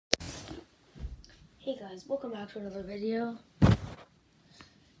Hey guys, welcome back to another video.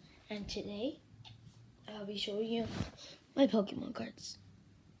 And today, I'll be showing you my Pokemon cards.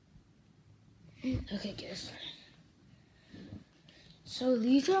 Okay guys. So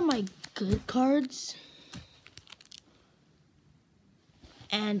these are my good cards.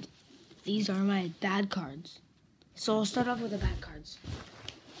 And these are my bad cards. So I'll start off with the bad cards.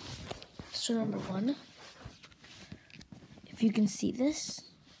 So number one, if you can see this.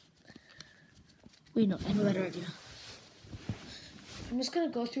 Wait, no, I have a better idea. I'm just going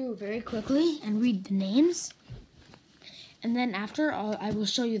to go through very quickly and read the names. And then after, I will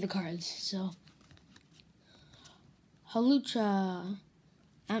show you the cards. So, Hawlucha,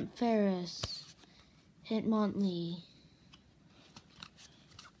 Ampharis, Hitmonlee,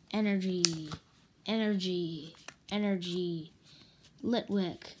 Energy,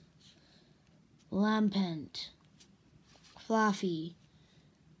 Litwick, Lampent, Fluffy,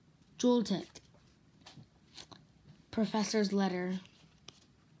 Joltik, Professor's Letter,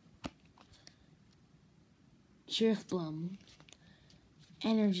 Drifblim,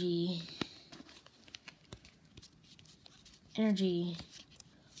 Energy,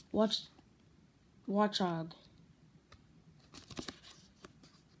 Watchog,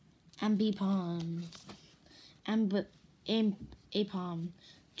 Ambipom, Apom,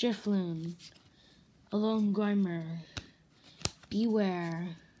 Drifloon, Alone Grimer,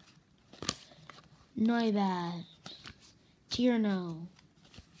 Beware, Noibat, Tierno,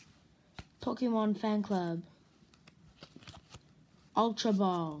 Pokemon Fan Club, Ultra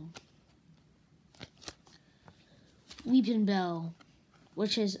Ball, Weepinbell,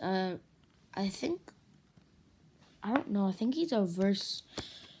 which is I think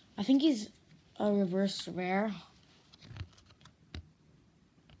he's a reverse rare.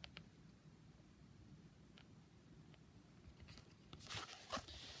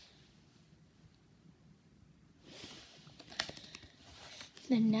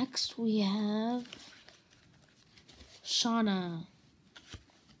 Then next we have Shauna,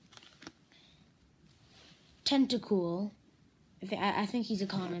 Tentacool, I think he's a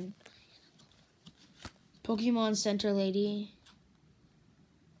common, Pokemon Center Lady,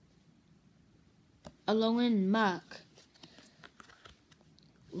 Alolan Muck,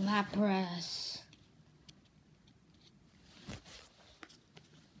 Lapras,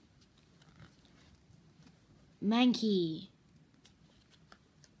 Mankey,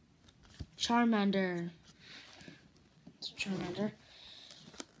 Charmander,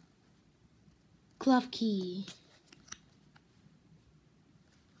 Klefki,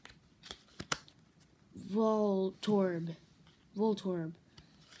 Voltorb,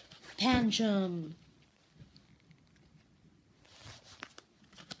 Pancham,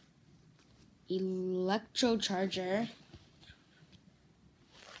 Electrocharger,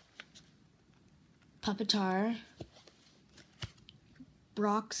 Pupitar,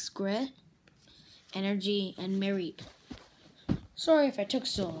 Brock's Grit, Energy, and Mareep. Sorry if I took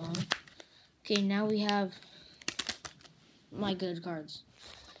so long. Okay, now we have my good cards.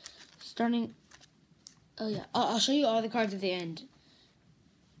 I'll show you all the cards at the end.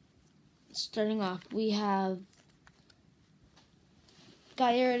 Starting off, we have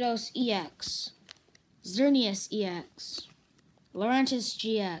Gyarados EX, Xerneas EX, Lurantis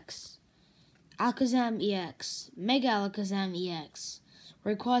GX, Alakazam EX, Mega Alakazam EX,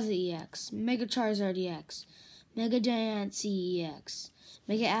 Rayquaza EX, Mega Charizard EX, Mega Diancie EX,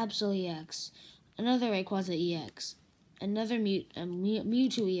 Mega Absol EX, another Rayquaza EX, another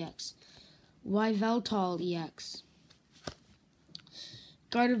Mewtwo EX, Yveltal EX,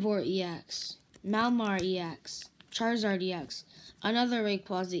 Gardevoir EX, Malamar EX, Charizard EX, another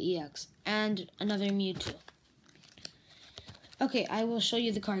Rayquaza EX, and another Mewtwo. Okay, I will show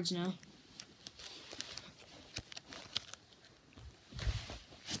you the cards now.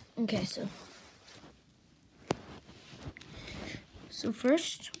 Okay, so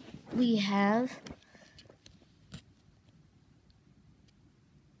first we have,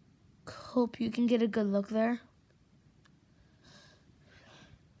 hope you can get a good look there.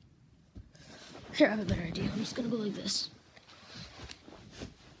 Here, I have a better idea. I'm just gonna go like this.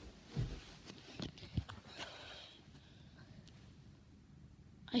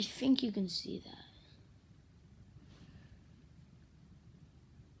 I think you can see that.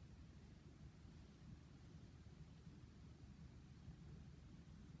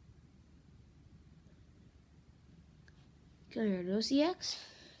 Gyarados EX.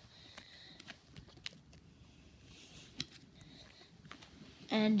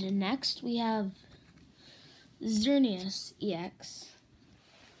 And next we have Xerneas EX.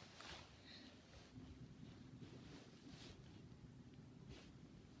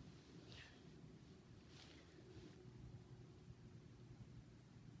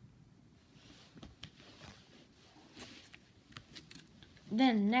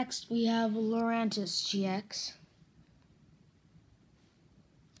 Then next we have Lurantis GX.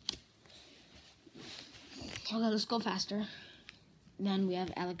 Okay, let's go faster. Then we have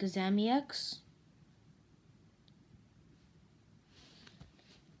Alakazam EX.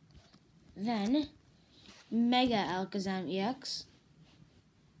 Then Mega Alakazam EX.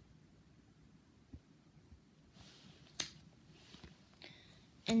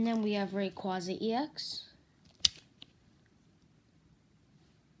 And then we have Rayquaza EX.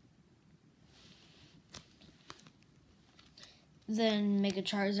 Then Mega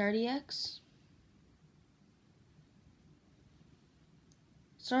Charizard EX.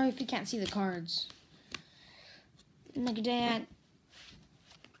 Sorry if you can't see the cards. Megadant.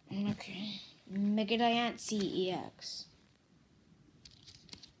 Okay. Megadant CEX.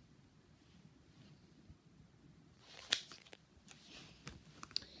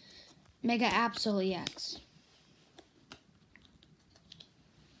 Mega Absol EX.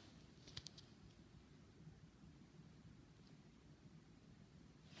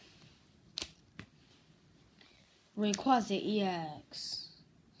 Rayquaza EX.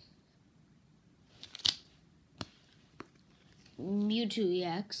 Mewtwo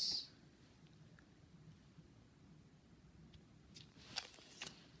EX.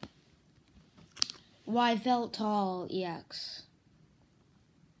 Yveltal EX.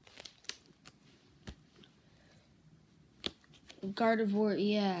 Gardevoir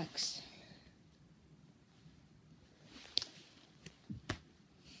EX.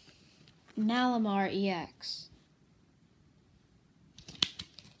 Malamar EX.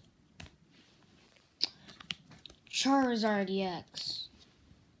 Charizard EX.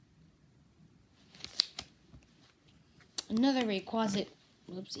 Another Rayquaza.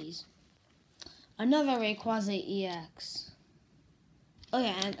 Whoopsies. Another Rayquaza EX. Oh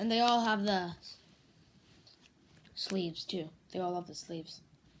yeah, and they all have the sleeves too. They all have the sleeves.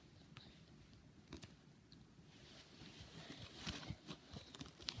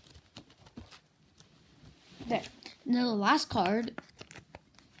 There. Now the last card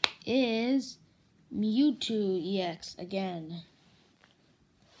is Mewtwo EX again.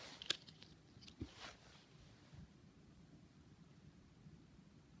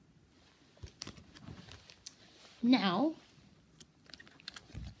 Now,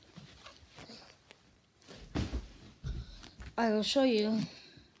 I will show you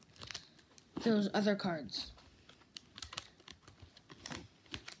those other cards.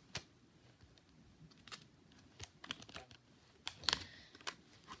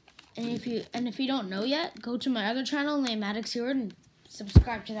 And if you don't know yet, go to my other channel named Maddox Hero and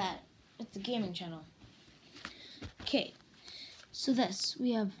subscribe to that. It's a gaming channel. Okay, so this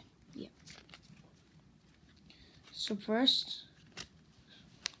we have. Yeah. So first,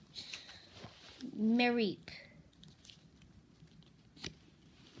 Mareep.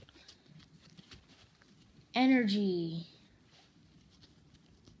 Energy.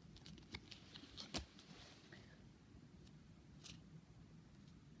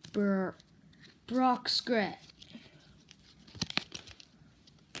 Broxgret.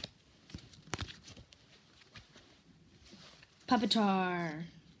 Pupitar.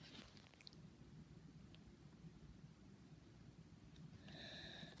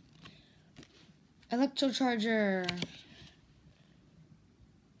 Electrocharger.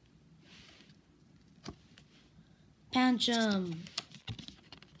 Pancham.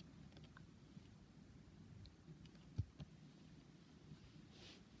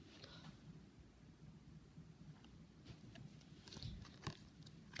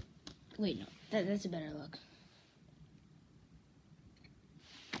 Wait, no, that's a better look.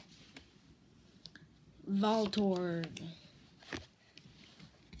 Voltorb.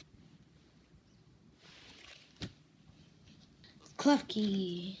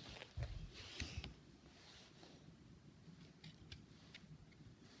 Klefki.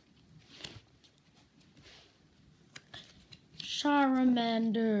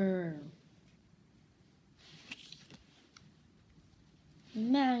 Charmander.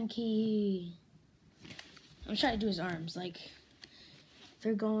 Mankey. I'm trying to do his arms, like,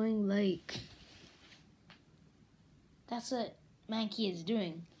 they're going like, that's what Mankey is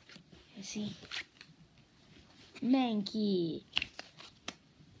doing. You see? Mankey.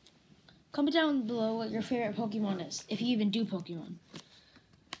 Comment down below what your favorite Pokemon is, if you even do Pokemon.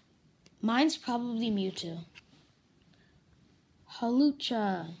 Mine's probably Mewtwo.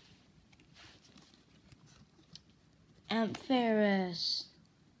 Hawlucha. Ampharis.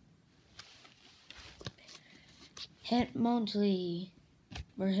 Hitmonlee.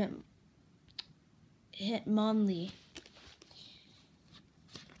 Or Hitmonlee.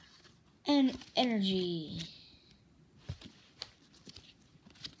 And Energy.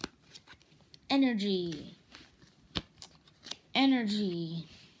 Energy. Energy.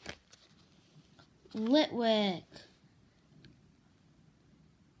 Litwick.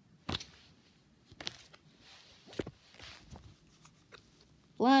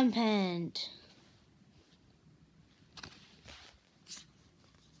 Lampent.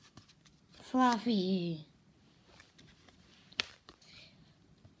 Fluffy.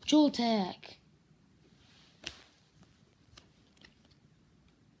 Joltek.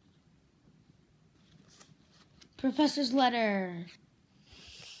 Professor's Letter.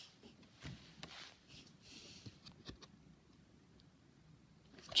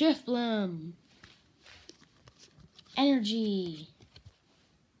 Drifblim. Energy.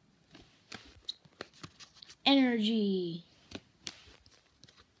 Energy.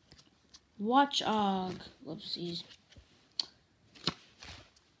 Watchog. Whoopsies.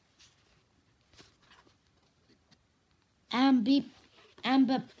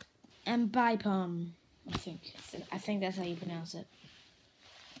 Ambipom. I think that's how you pronounce it.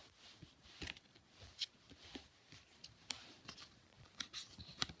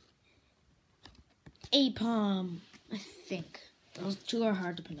 Apom. I think. Those two are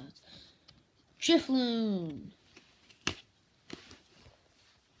hard to pronounce. Drifloon.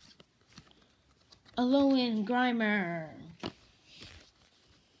 Alolan Grimer.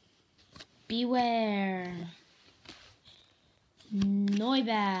 Beware.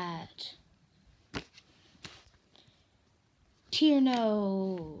 Noibat.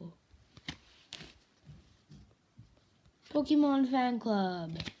 Tierno. Pokemon Fan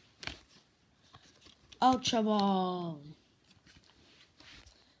Club. Ultra Ball.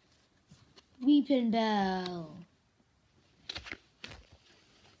 Weepinbell.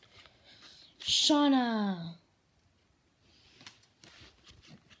 Shauna.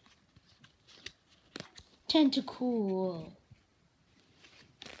 Tentacool.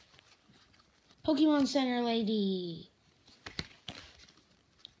 Pokemon Center Lady.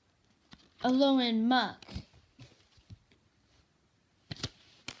 Alolan Muck.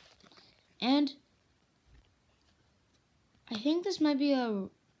 And I think this might be a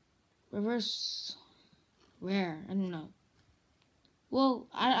reverse rare. I don't know. Well,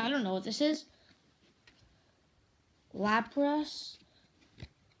 I don't know what this is. Lapras.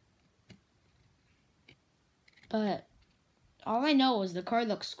 But all I know is the card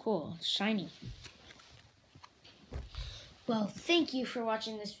looks cool. It's shiny. Well, thank you for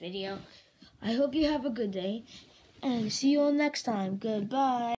watching this video. I hope you have a good day. And see you all next time. Goodbye.